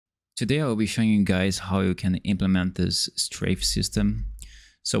Today I'll be showing you guys how you can implement this strafe system.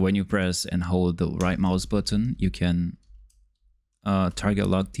 So when you press and hold the right mouse button, you can target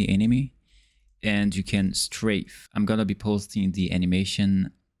lock the enemy and you can strafe. I'm gonna be posting the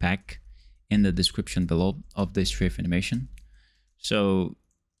animation pack in the description below of the strafe animation. So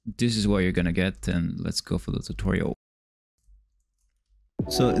this is what you're gonna get, and let's go for the tutorial.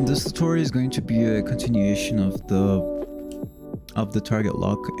 So in this tutorial is going to be a continuation of the target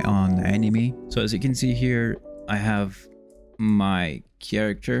lock on the enemy. So as you can see here, I have my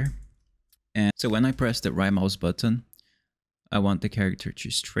character, and so when I press the right mouse button, I want the character to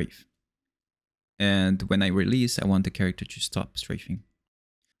strafe, and when I release, I want the character to stop strafing.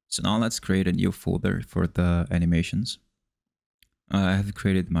 So now let's create a new folder for the animations. I have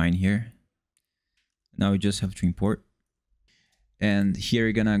created mine here. Now we just have to import, and here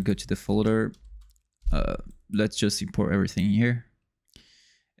you're gonna go to the folder. Let's just import everything here.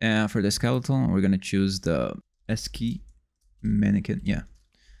 And for the skeleton, we're gonna choose the SKey mannequin, yeah,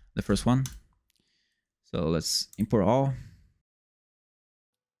 the first one. So let's import all.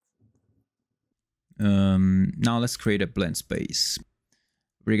 Now let's create a blend space.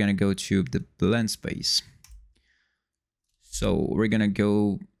 We're gonna go to the blend space. So we're gonna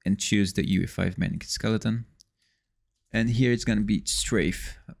go and choose the UE5 mannequin skeleton, and here it's gonna be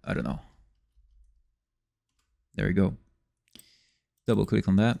strafe. I don't know. There we go. Double click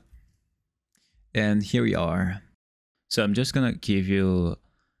on that, and here we are. So I'm just gonna give you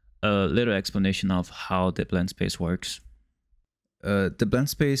a little explanation of how the blend space works. The blend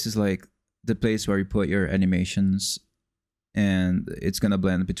space is like the place where you put your animations, and it's gonna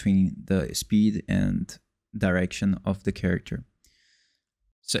blend between the speed and direction of the character.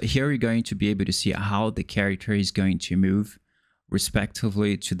 So here you're going to be able to see how the character is going to move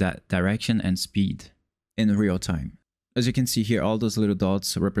respectively to that direction and speed in real time. As you can see here, all those little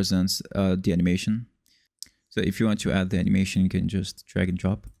dots represents the animation. So if you want to add the animation, you can just drag and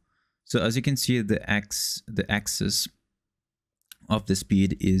drop. So as you can see, the axis of the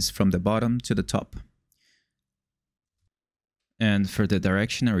speed is from the bottom to the top. And for the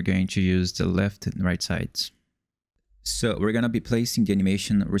direction, we're going to use the left and right sides. So we're going to be placing the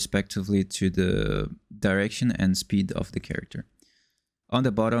animation respectively to the direction and speed of the character. On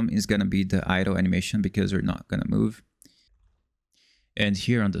the bottom is going to be the idle animation because we're not going to move. And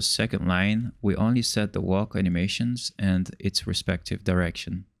here on the second line, we only set the walk animations and its respective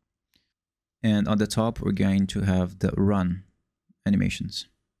direction. And on the top, we're going to have the run animations.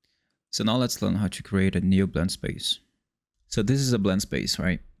 So now let's learn how to create a new blend space. So this is a blend space,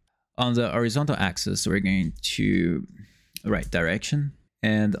 right? On the horizontal axis, we're going to write direction.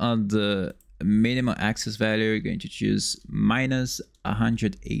 And on the minimum axis value, we're going to choose minus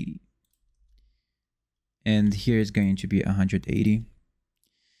 180. And here is going to be 180.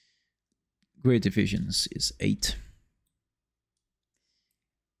 Grid divisions is 8.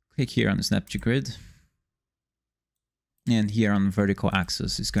 Click here on the snap to grid. And here on the vertical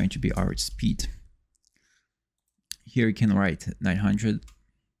axis is going to be our speed. Here you can write 900.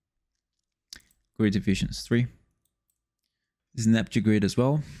 Grid divisions 3. Snap to grid as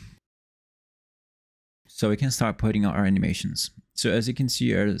well. So we can start putting our animations. So as you can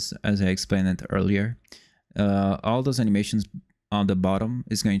see, as I explained it earlier, all those animations on the bottom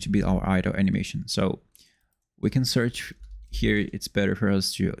is going to be our idle animation. So we can search here. It's better for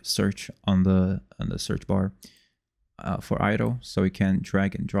us to search on the search bar for idle, so we can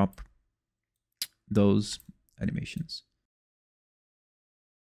drag and drop those animations.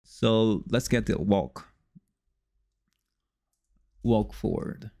 So let's get the walk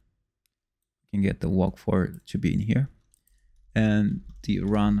forward. You can get the walk forward to be in here, and the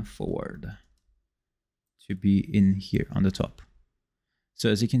run forward to be in here on the top. So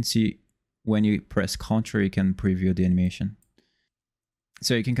as you can see, when you press Ctrl, you can preview the animation.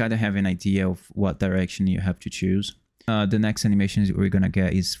 So you can kind of have an idea of what direction you have to choose. The next animation we're gonna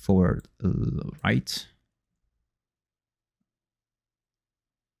get is forward right.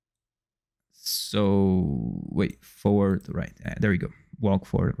 So wait, forward right. There we go. Walk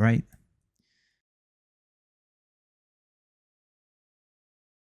forward right.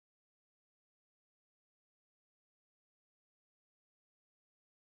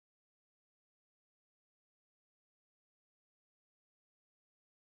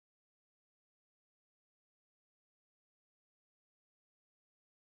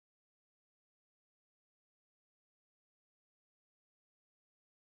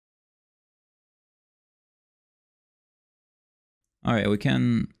 All right, we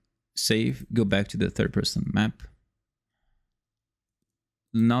can save, go back to the third person map.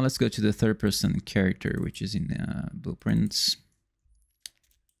 Now let's go to the third person character, which is in blueprints.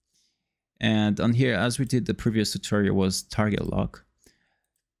 And on here, as we did the previous tutorial, was target lock.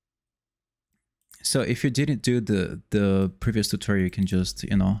 So if you didn't do the previous tutorial, you can just,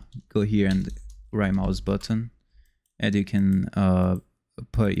 you know, go here and right mouse button, and you can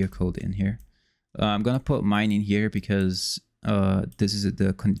put your code in here. I'm gonna put mine in here because this is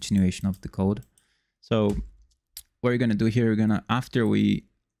the continuation of the code. So what we're gonna do here, we're gonna, after we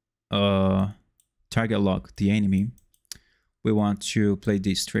target lock the enemy, we want to play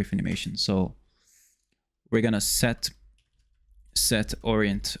the strafe animation. So we're gonna set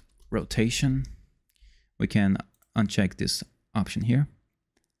orient rotation. We can uncheck this option here,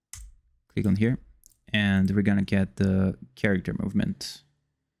 click on here, and we're gonna get the character movement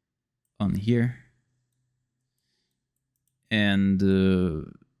on here. And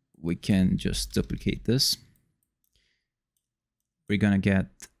we can just duplicate this. We're gonna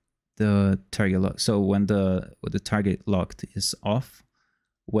get the target lock. So when the target locked is off,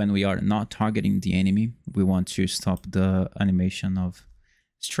 when we are not targeting the enemy, we want to stop the animation of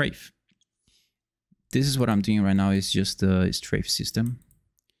strafe. This is what I'm doing right now, is just the strafe system.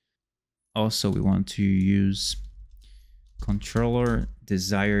 Also, we want to use controller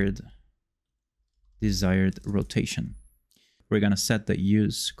desired rotation. We're gonna set the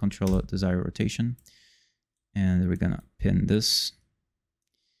use controller desired rotation, and we're gonna pin this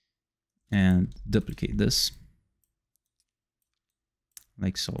and duplicate this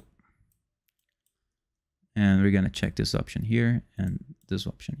like so. And we're gonna check this option here and this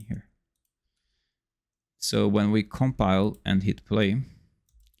option here. So when we compile and hit play,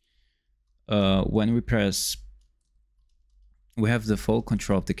 when we press, we have the full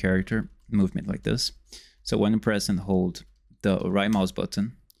control of the character movement like this. So when we press and hold the right mouse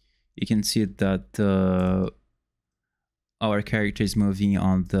button, you can see that our character is moving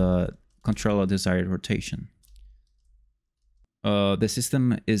on the controller desired rotation. The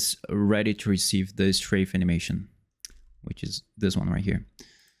system is ready to receive the strafe animation, which is this one right here.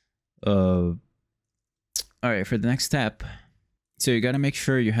 All right, for the next step, so you gotta make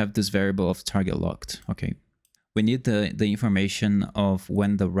sure you have this variable of target locked. Okay, we need the information of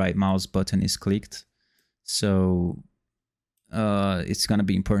when the right mouse button is clicked. So it's gonna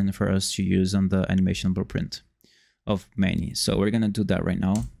be important for us to use on the animation blueprint of many. So we're gonna do that right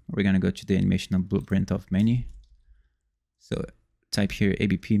now. We're gonna go to the animation blueprint of many. So type here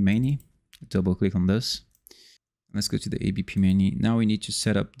ABP many, double click on this. Let's go to the ABP many. Now we need to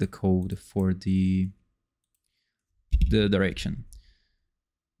set up the code for the direction.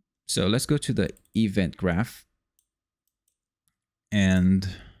 So let's go to the event graph and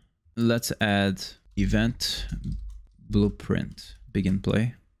let's add event blueprint begin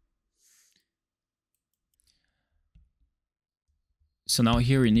play. So now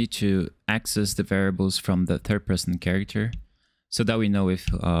here we need to access the variables from the third person character so that we know if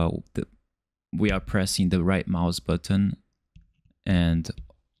we are pressing the right mouse button and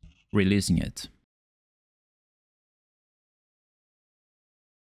releasing it.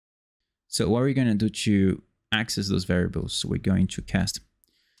 So what we're going to do to access those variables, so we're going to cast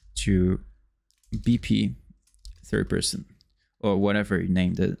to BP third person, or whatever you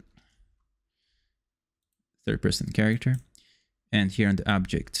named it, third person character. And here on the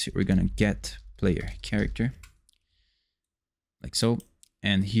object, we're going to get player character, like so.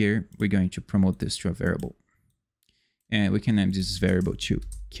 And here we're going to promote this to a variable. And we can name this variable to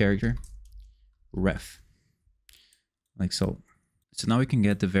character ref, like so. So now we can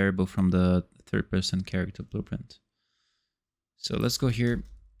get the variable from the third person character blueprint. So let's go here,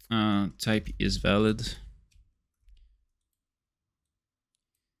 type is valid.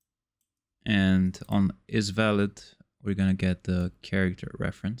 And on is valid, we're gonna get the character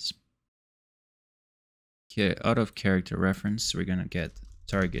reference. Okay, out of character reference, we're gonna get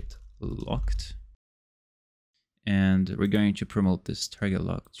target locked. And we're going to promote this target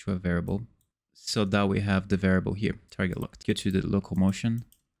locked to a variable, so that we have the variable here, target locked. Go to the local motion,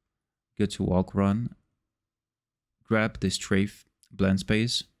 go to walk run, grab the strafe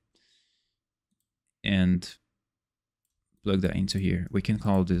Blendspace, and plug that into here. We can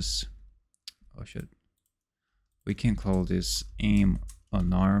call this, oh shit, we can call this aim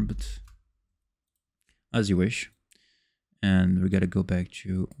unarmed, as you wish. And we gotta go back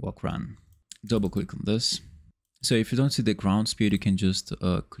to walk run. Double click on this. So if you don't see the ground speed, you can just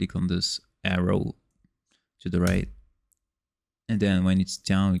click on this arrow to the right. And then when it's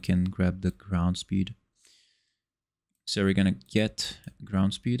down, we can grab the ground speed. So we're gonna get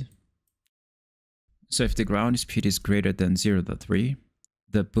ground speed. So if the ground speed is greater than 0.3,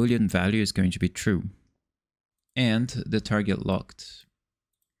 the Boolean value is going to be true. And the target locked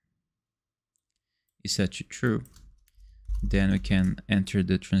is set to true. then we can enter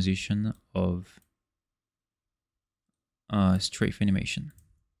the transition of strafe animation.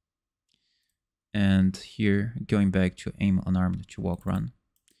 And here, going back to aim unarmed to walk run,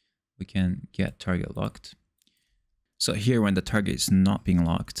 we can get target locked. So here, when the target is not being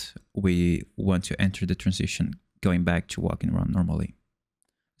locked, we want to enter the transition going back to walk and run normally.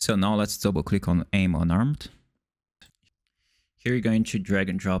 So now let's double click on aim unarmed. Here you're going to drag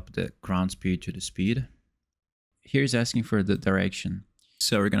and drop the ground speed to the speed. Here's asking for the direction.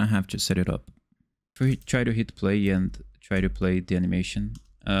 So we're gonna have to set it up. If we try to hit play and try to play the animation,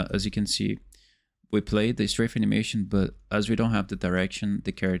 as you can see, we play the strafe animation, but as we don't have the direction,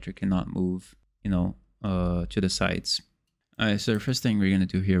 the character cannot move, to the sides. Alright, so the first thing we're gonna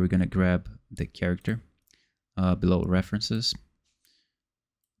do here, we're gonna grab the character below references.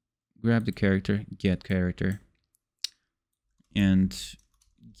 Grab the character, get character, and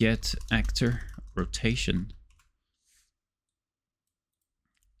get actor rotation.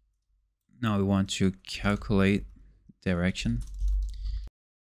 Now we want to calculate direction.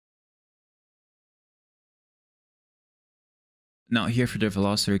 Now here for the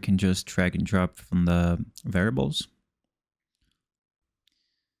velocity, we can just drag and drop from the variables.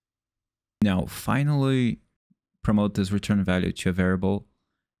 Now finally promote this return value to a variable,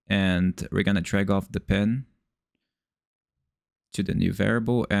 and we're gonna drag off the pen to the new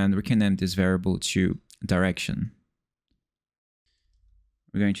variable, and we can name this variable to direction.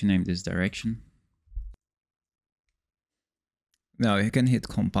 We're going to name this direction. Now you can hit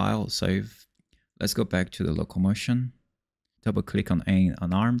compile, save. Let's go back to the locomotion. Double click on aim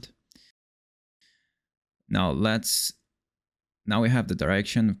unarmed. Now we have the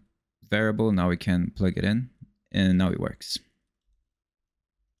direction variable. Now we can plug it in, and now it works.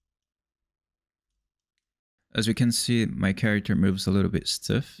 As we can see, my character moves a little bit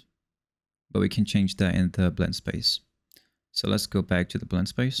stiff, but we can change that in the blend space. So let's go back to the blend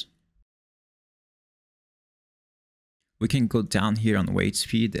space. We can go down here on weight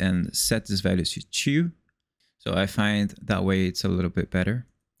speed and set this value to 2. So I find that way it's a little bit better.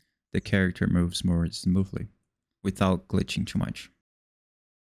 The character moves more smoothly without glitching too much.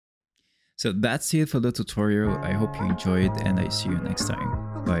 So that's it for the tutorial. I hope you enjoyed, and I see you next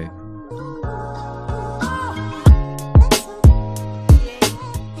time. Bye.